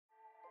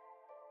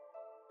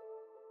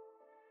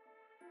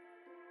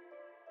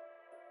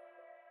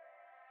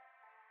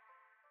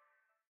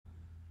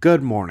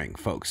Good morning,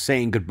 folks.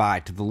 Saying goodbye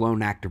to the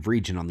lone active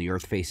region on the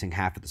Earth-facing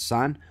half of the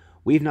Sun,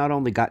 we've not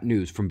only got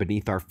news from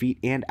beneath our feet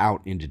and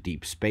out into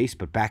deep space,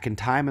 but back in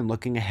time and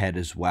looking ahead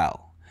as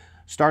well.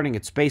 Starting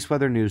at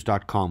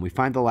spaceweathernews.com, we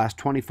find the last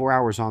 24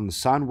 hours on the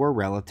Sun were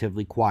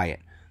relatively quiet.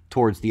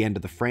 Towards the end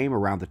of the frame,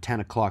 around the 10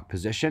 o'clock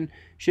position,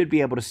 should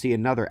be able to see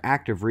another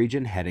active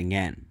region heading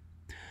in.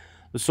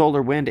 The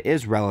solar wind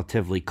is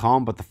relatively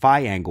calm, but the phi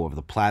angle of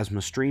the plasma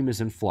stream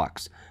is in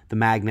flux. The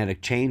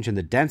magnetic change and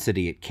the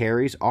density it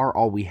carries are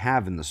all we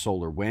have in the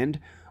solar wind,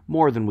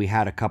 more than we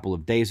had a couple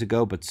of days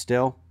ago, but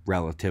still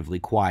relatively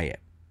quiet.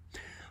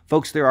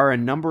 Folks, there are a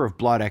number of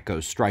blood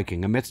echoes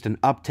striking amidst an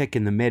uptick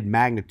in the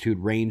mid-magnitude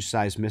range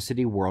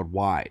seismicity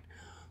worldwide.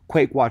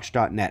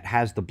 QuakeWatch.net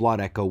has the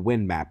blood echo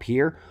wind map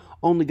here,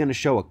 only going to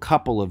show a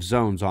couple of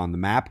zones on the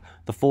map,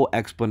 the full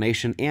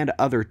explanation and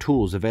other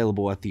tools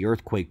available at the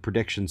Earthquake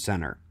Prediction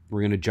Center.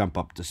 We're going to jump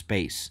up to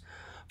space.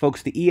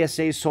 Folks, the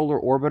ESA's solar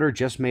orbiter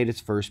just made its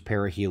first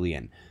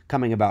perihelion,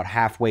 coming about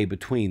halfway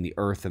between the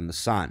Earth and the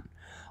Sun.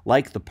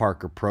 Like the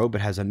Parker probe,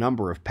 it has a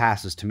number of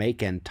passes to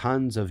make and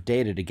tons of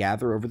data to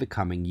gather over the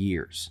coming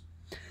years.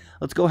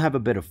 Let's go have a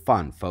bit of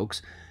fun,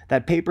 folks.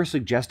 That paper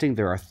suggesting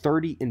there are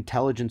 30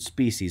 intelligent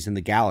species in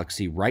the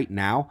galaxy right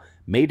now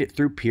made it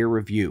through peer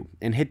review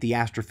and hit the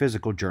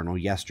Astrophysical Journal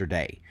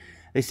yesterday.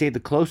 They say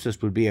the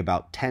closest would be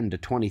about 10 to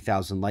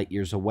 20,000 light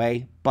years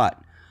away, but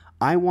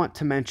I want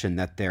to mention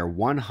that their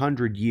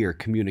 100-year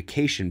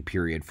communication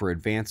period for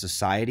advanced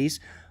societies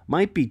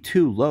might be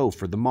too low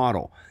for the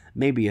model.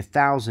 Maybe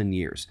 1,000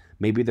 years,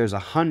 maybe there's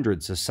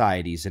 100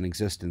 societies in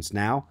existence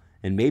now,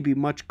 and maybe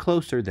much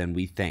closer than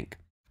we think.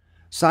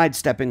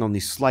 Sidestepping only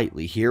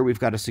slightly here, we've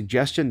got a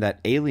suggestion that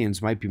aliens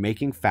might be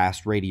making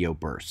fast radio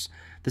bursts.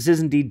 This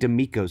is indeed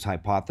D'Amico's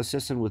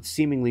hypothesis, and with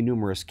seemingly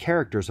numerous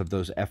characters of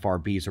those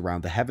FRBs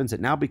around the heavens, it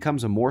now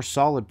becomes a more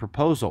solid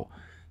proposal,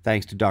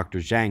 thanks to Dr.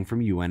 Zhang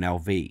from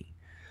UNLV.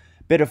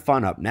 Bit of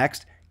fun up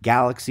next,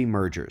 galaxy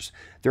mergers.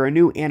 There are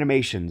new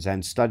animations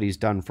and studies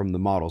done from the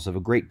models of a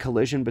great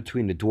collision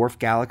between the dwarf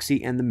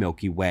galaxy and the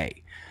Milky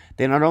Way.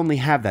 They not only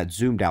have that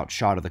zoomed out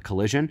shot of the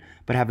collision,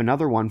 but have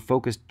another one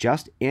focused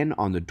just in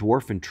on the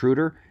dwarf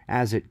intruder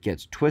as it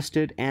gets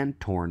twisted and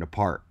torn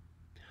apart.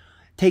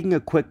 Taking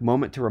a quick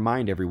moment to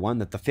remind everyone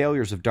that the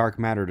failures of dark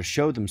matter to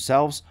show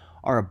themselves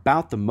are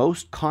about the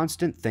most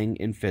constant thing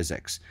in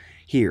physics.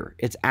 Here,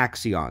 it's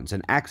axions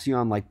and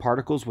axion-like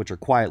particles which are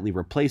quietly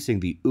replacing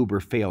the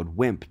uber-failed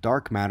WIMP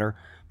dark matter,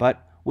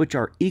 but which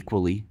are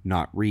equally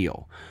not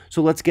real.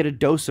 So let's get a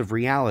dose of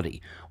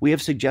reality. We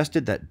have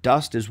suggested that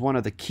dust is one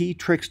of the key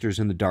tricksters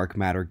in the dark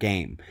matter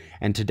game,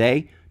 and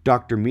today,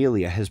 Dr.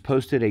 Melia has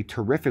posted a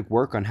terrific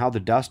work on how the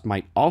dust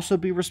might also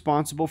be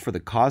responsible for the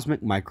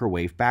cosmic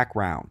microwave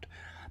background.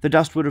 The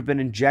dust would have been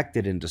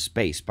injected into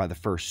space by the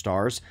first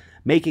stars,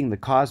 making the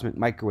cosmic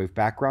microwave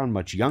background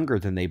much younger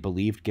than they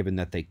believed, given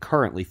that they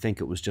currently think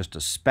it was just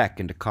a speck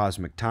into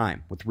cosmic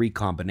time with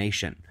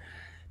recombination.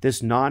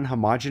 This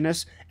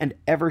non-homogeneous and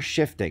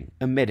ever-shifting,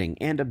 emitting,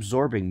 and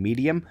absorbing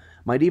medium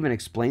might even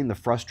explain the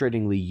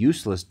frustratingly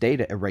useless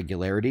data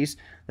irregularities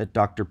that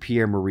Dr.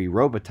 Pierre-Marie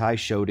Robitaille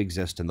showed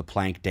exist in the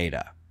Planck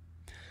data.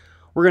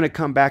 We're going to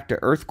come back to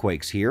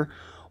earthquakes here.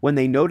 When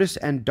they notice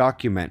and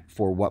document,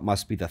 for what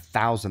must be the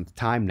 1,000th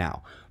time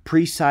now,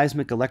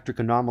 pre-seismic electric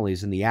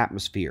anomalies in the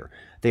atmosphere,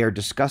 they are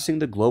discussing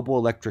the global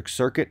electric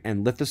circuit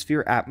and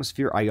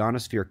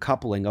lithosphere-atmosphere-ionosphere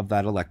coupling of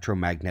that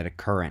electromagnetic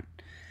current.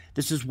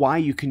 This is why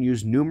you can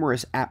use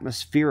numerous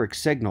atmospheric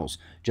signals,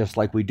 just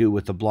like we do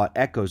with the blood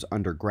echoes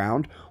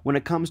underground, when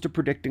it comes to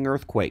predicting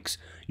earthquakes.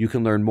 You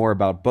can learn more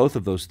about both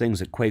of those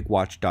things at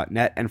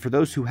QuakeWatch.net, and for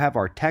those who have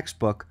our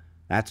textbook,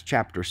 that's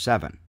Chapter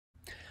 7.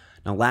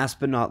 Now,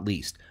 last but not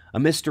least, a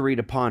mystery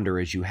to ponder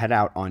as you head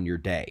out on your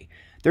day.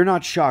 They're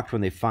not shocked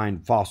when they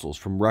find fossils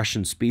from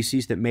Russian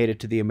species that made it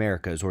to the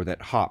Americas, or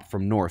that hop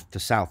from North to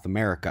South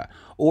America,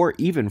 or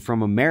even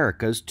from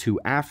Americas to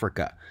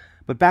Africa.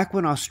 But back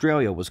when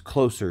Australia was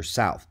closer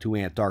south to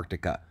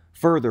Antarctica,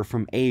 further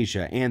from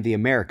Asia and the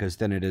Americas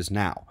than it is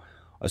now,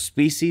 a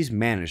species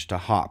managed to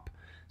hop.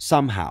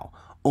 Somehow,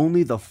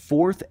 only the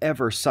 4th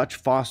ever such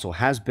fossil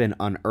has been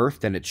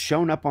unearthed, and it's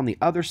shown up on the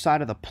other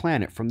side of the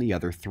planet from the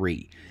other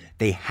 3.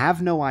 They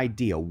have no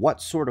idea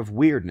what sort of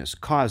weirdness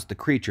caused the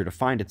creature to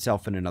find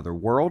itself in another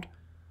world,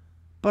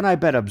 but I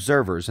bet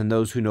observers and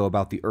those who know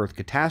about the Earth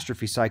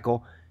catastrophe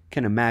cycle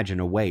can imagine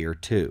a way or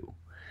two.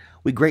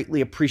 We greatly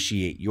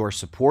appreciate your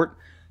support.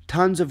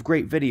 Tons of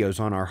great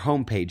videos on our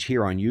homepage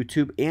here on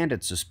YouTube and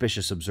at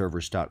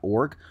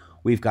suspiciousobservers.org.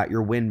 We've got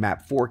your wind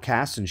map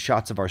forecasts and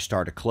shots of our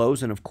star to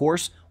close, and of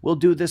course, we'll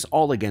do this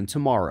all again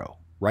tomorrow,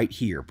 right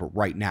here, but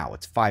right now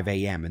it's 5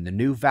 a.m. in the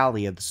new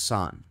Valley of the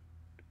Sun.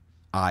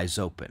 Eyes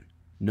open,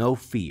 no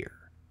fear.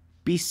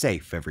 Be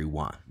safe,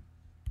 everyone.